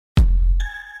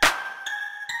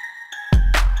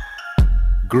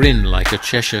Grin like a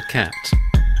Cheshire cat.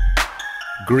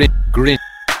 Grin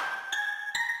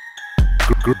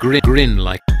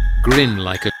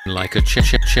like a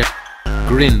Cheshire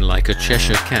grin like a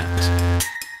Cheshire cat.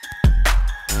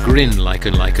 Grin like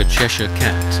a Cheshire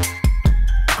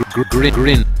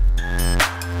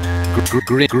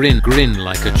cat. Grin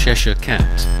like a Cheshire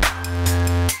cat.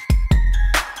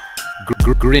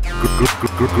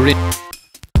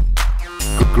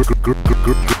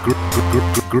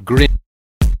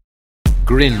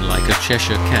 Grin like a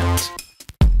Cheshire cat.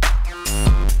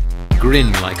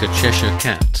 Grin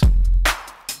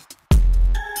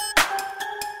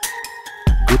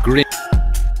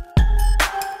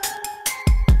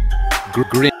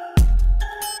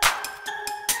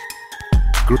a Cheshire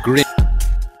cat.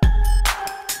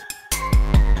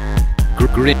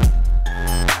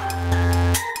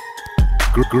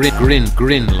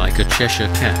 Grin like a Cheshire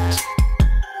cat.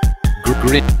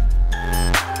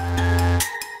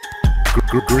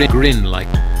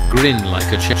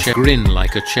 Grin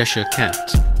like a Cheshire cat.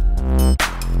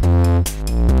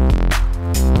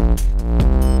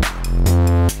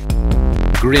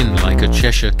 Grin like a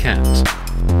Cheshire cat.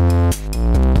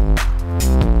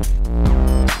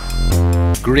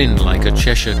 Grin like a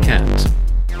Cheshire cat.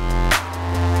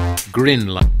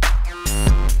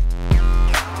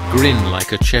 Grin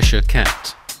like a Cheshire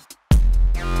cat.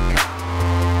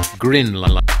 Grin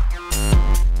like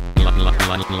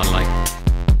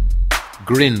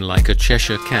grin like a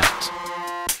Cheshire cat.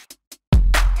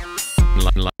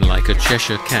 Like a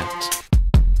Cheshire cat.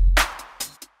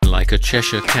 Like a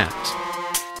Cheshire cat.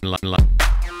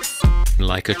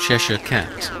 Like a Cheshire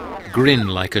cat. Grin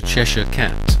like a Cheshire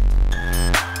cat.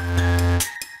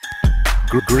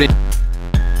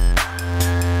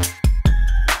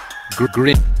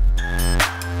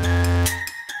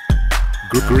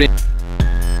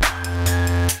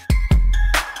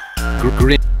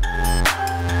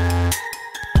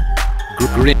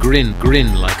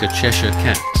 Grin like a Cheshire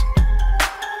cat.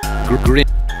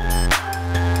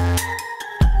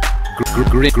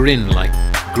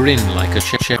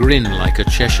 Grin like a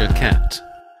Cheshire cat.